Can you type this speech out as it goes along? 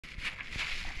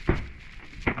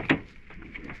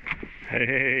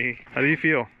Hey, how do you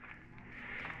feel?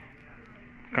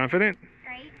 Confident?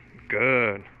 Great.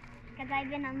 Good. Because I've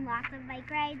been on lots of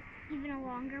bike rides, even a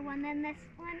longer one than this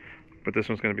one. But this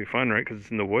one's going to be fun, right? Because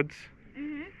it's in the woods?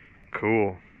 Mm-hmm.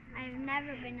 Cool. I've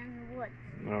never been in the woods.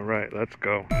 All right, let's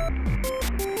go.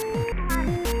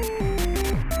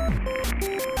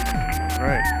 All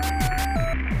right.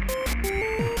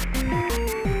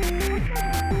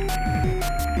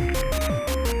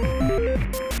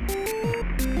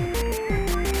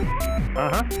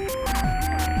 Uh-huh.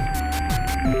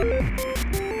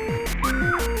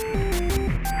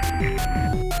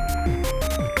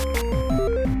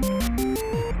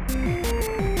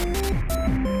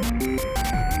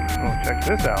 Oh, check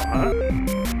this out, huh?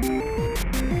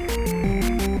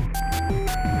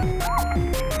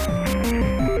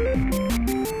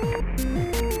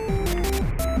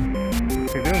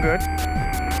 You're doing good.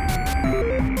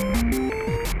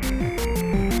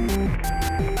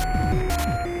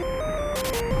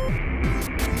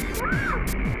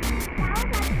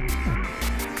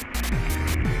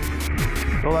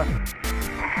 Go left.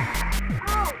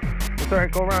 Oh! It's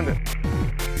alright, go around it. No,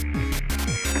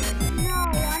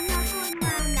 I'm not going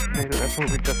around that. Hey, that's where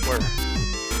we just were.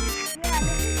 Yeah,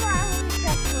 this is where we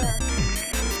just were.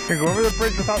 Here, go over the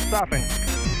bridge without stopping.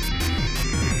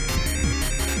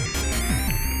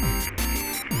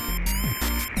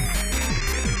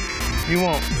 You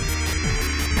won't.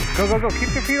 Go, go, go.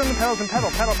 Keep your feet on the pedals and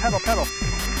pedal, pedal, pedal, pedal.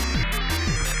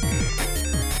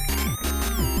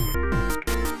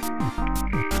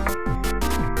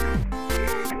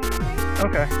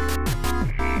 Okay.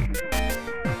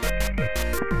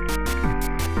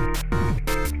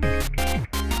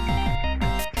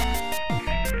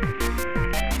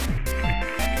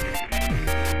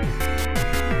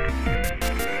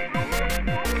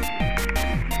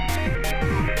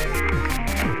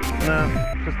 No,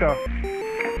 just go.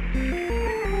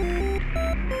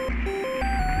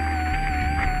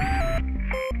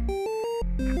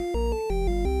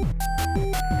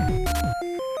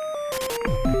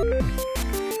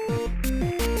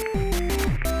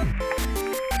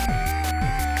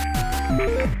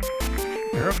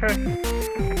 You're okay.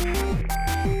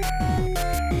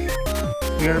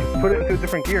 You gotta put it into a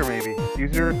different gear, maybe.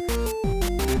 Use your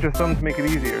thumb to make it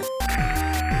easier.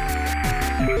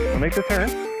 Now make the turn.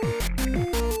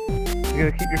 You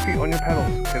gotta keep your feet on your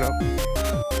pedals, kiddo.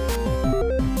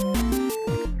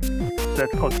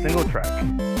 That's called single track.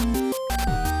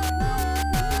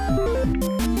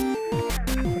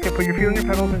 Okay, put your feet on your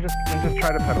pedals and just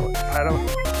try to pedal it. Pedal.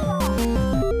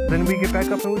 Then we get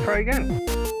back up and we try again.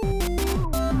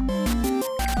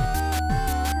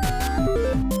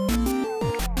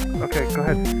 Okay, go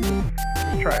ahead.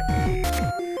 Just try it.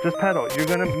 Just pedal. You're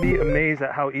gonna be amazed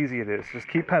at how easy it is. Just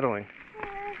keep pedaling.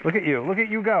 Look at you. Look at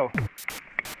you go.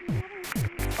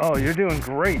 Oh, you're doing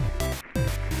great.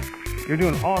 You're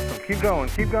doing awesome. Keep going.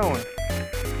 Keep going.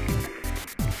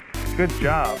 Good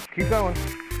job. Keep going.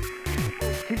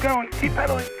 Keep going. Keep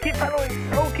pedaling. Keep pedaling.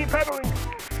 Oh, keep pedaling.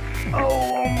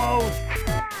 Oh, almost.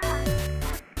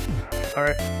 All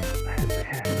right.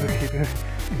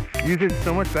 You did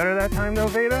so much better that time, though,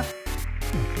 Veda.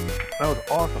 That was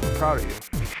awesome. I'm proud of you.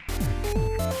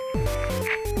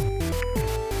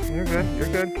 You're good. You're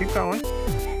good. Keep going.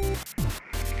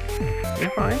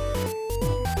 You're fine.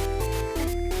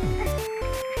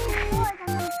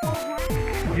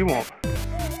 You won't.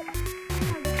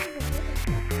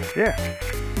 Yeah.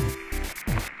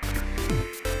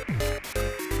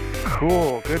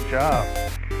 Cool. Good job.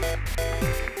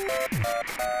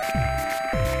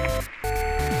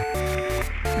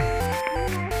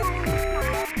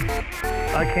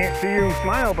 I can't see you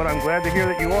smile, but I'm glad to hear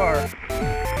that you are.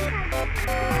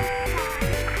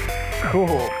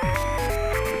 Cool.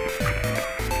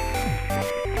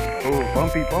 Oh,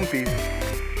 bumpy, bumpy.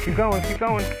 Keep going, keep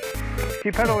going.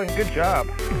 Keep pedaling. Good job.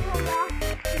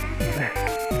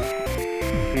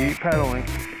 Keep pedaling.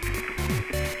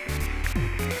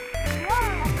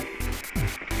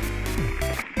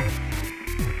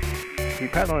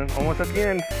 Keep pedaling. Almost at the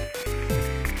end.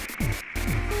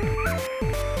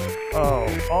 Oh,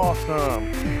 awesome.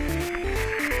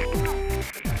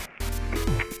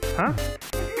 Huh?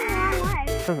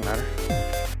 Doesn't matter.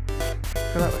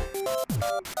 Go that way.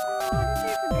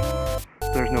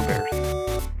 There's no bears.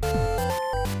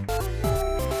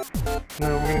 No,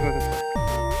 we're gonna go this way.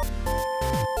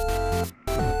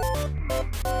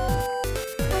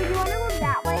 So you wanna go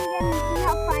that way again and see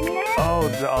how fun it is? Oh,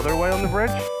 the other way on the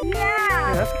bridge? Yeah.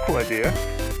 Yeah, that's a cool idea.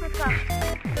 Let's go.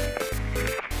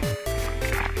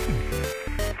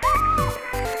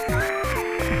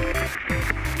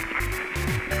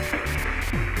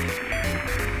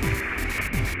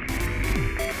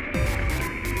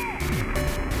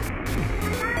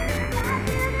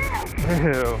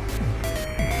 Ew.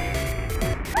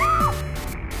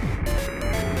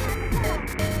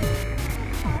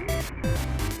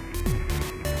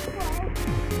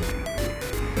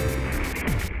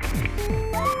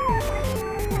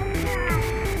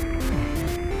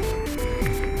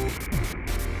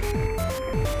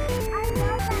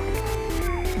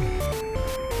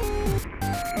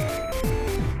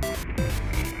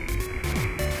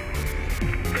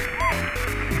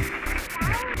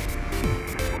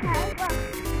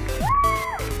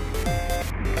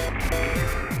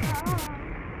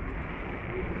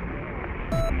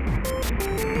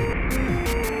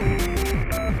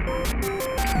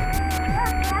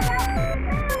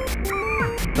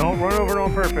 Don't run over it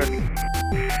on purpose.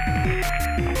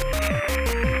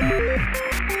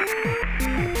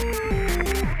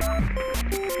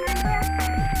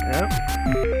 Yep.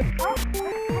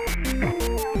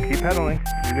 Keep pedaling.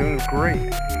 You're doing great.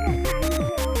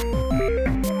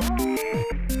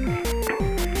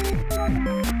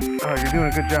 Oh, you're doing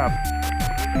a good job.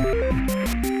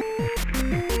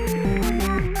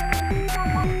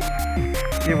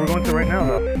 Yeah, we're going to right now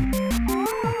though.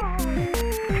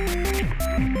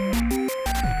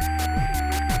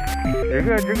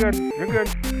 You're good, you're good, you're good.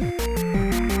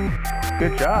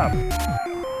 Good job.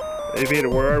 Aviator,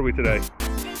 where are we today?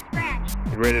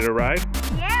 You ready to ride?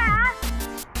 Yeah.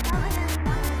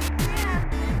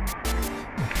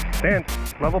 Stand,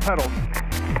 level pedals.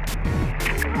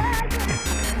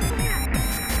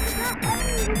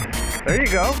 There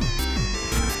you go.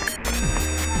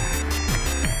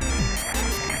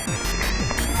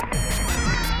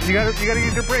 You gotta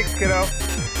use your brakes, kiddo.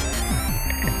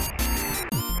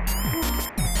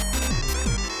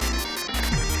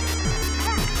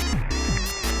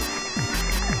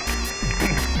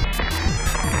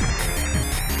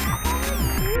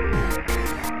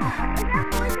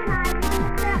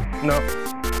 No.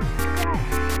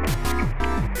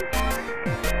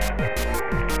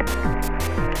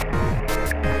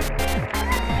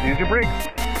 Use your brakes.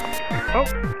 Oh,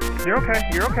 you're okay.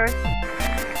 You're okay.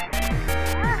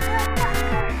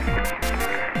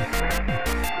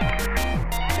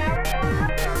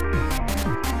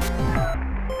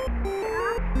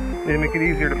 Need to make it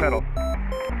easier to pedal.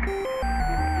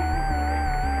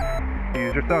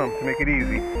 Use your thumb to make it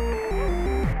easy.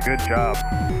 Good job.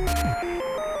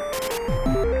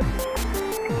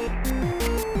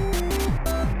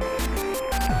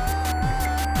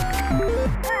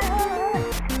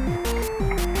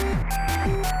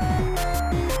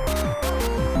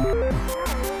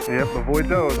 Yep, avoid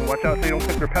those and watch out so you don't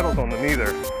clip your pedals on them either.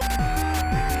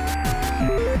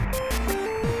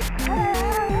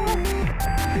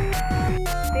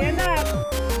 Stand up.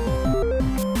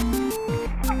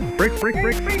 Brakes, brakes,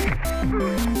 brakes.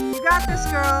 You got this,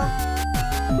 girl.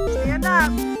 Stand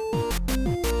up.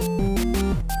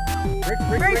 Brakes,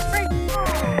 brakes, Brakes, brakes.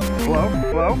 brakes. Slow,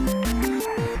 slow.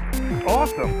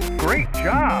 Awesome. Great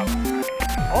job.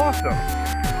 Awesome.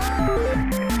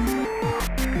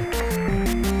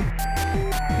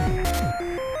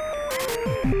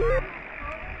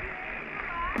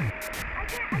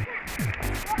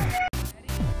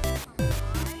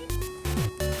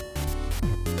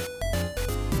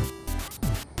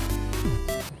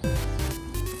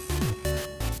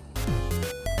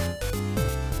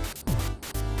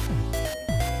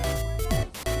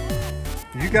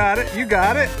 You got it, you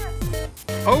got it.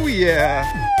 Oh yeah.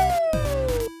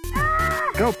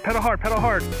 Go, pedal hard, pedal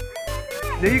hard.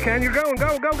 Yeah, you can, you're going,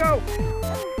 go, go, go.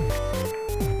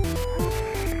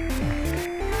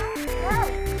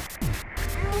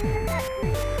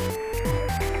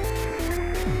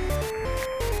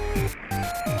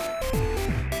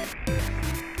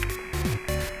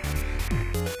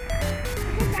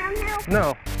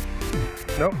 No.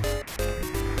 Nope.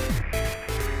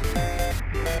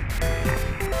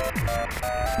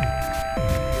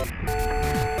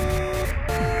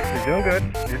 You're doing good.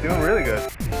 You're doing really good.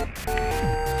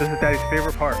 This is Daddy's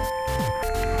favorite part.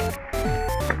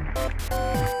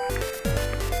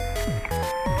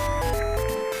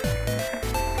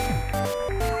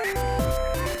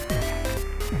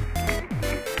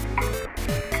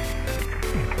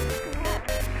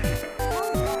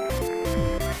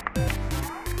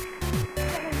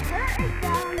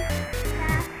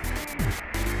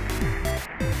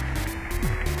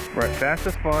 Right, fast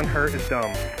is fun, hurt is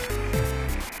dumb.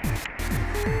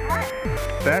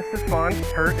 Fast is fun,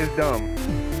 hurt is dumb.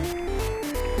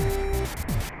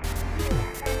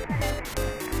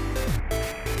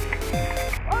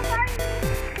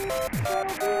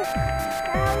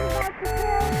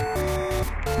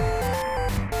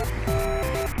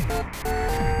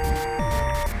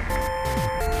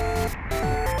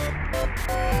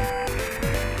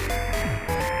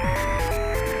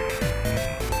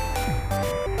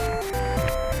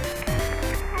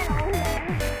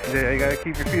 Yeah, you gotta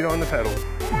keep your feet on the pedals.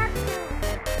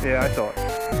 Yeah, I thought.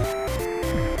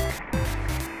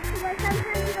 But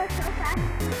sometimes you go so fast.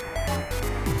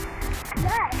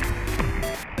 Good.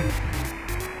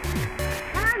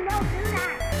 Mom, don't do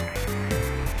that.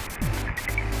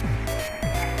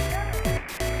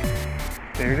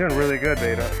 Yeah, you're doing really good,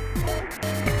 Beta.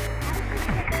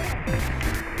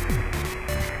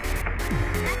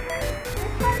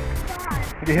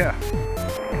 Yeah.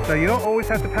 So you don't always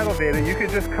have to pedal, Beta. You could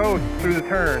just coast through the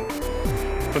turn.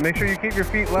 But make sure you keep your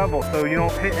feet level so you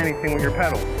don't hit anything with your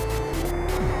pedals.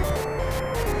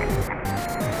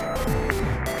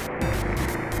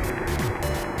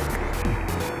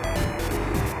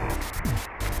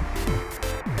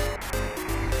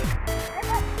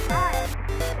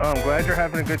 Oh, I'm glad you're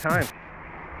having a good time.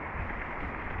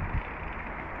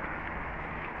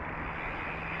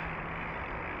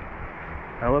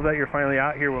 I love that you're finally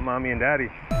out here with Mommy and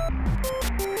Daddy.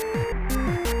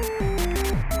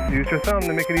 Use your thumb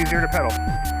to make it easier to pedal.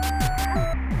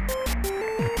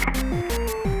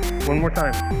 One more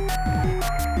time.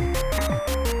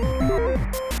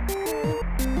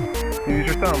 Use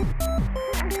your thumb.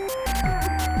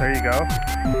 There you go.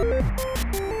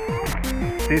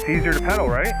 See, it's easier to pedal,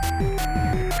 right?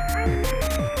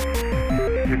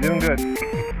 You're doing good.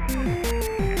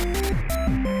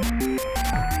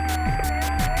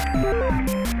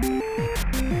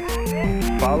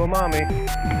 Follow Mommy.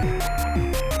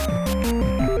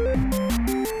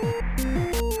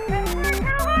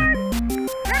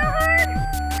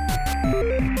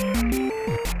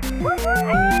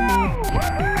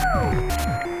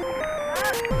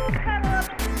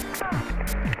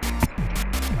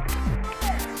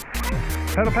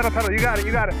 Pedal, pedal, pedal. You got it,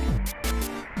 you got it.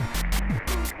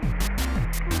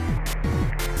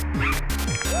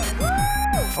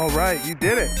 All right, you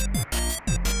did it.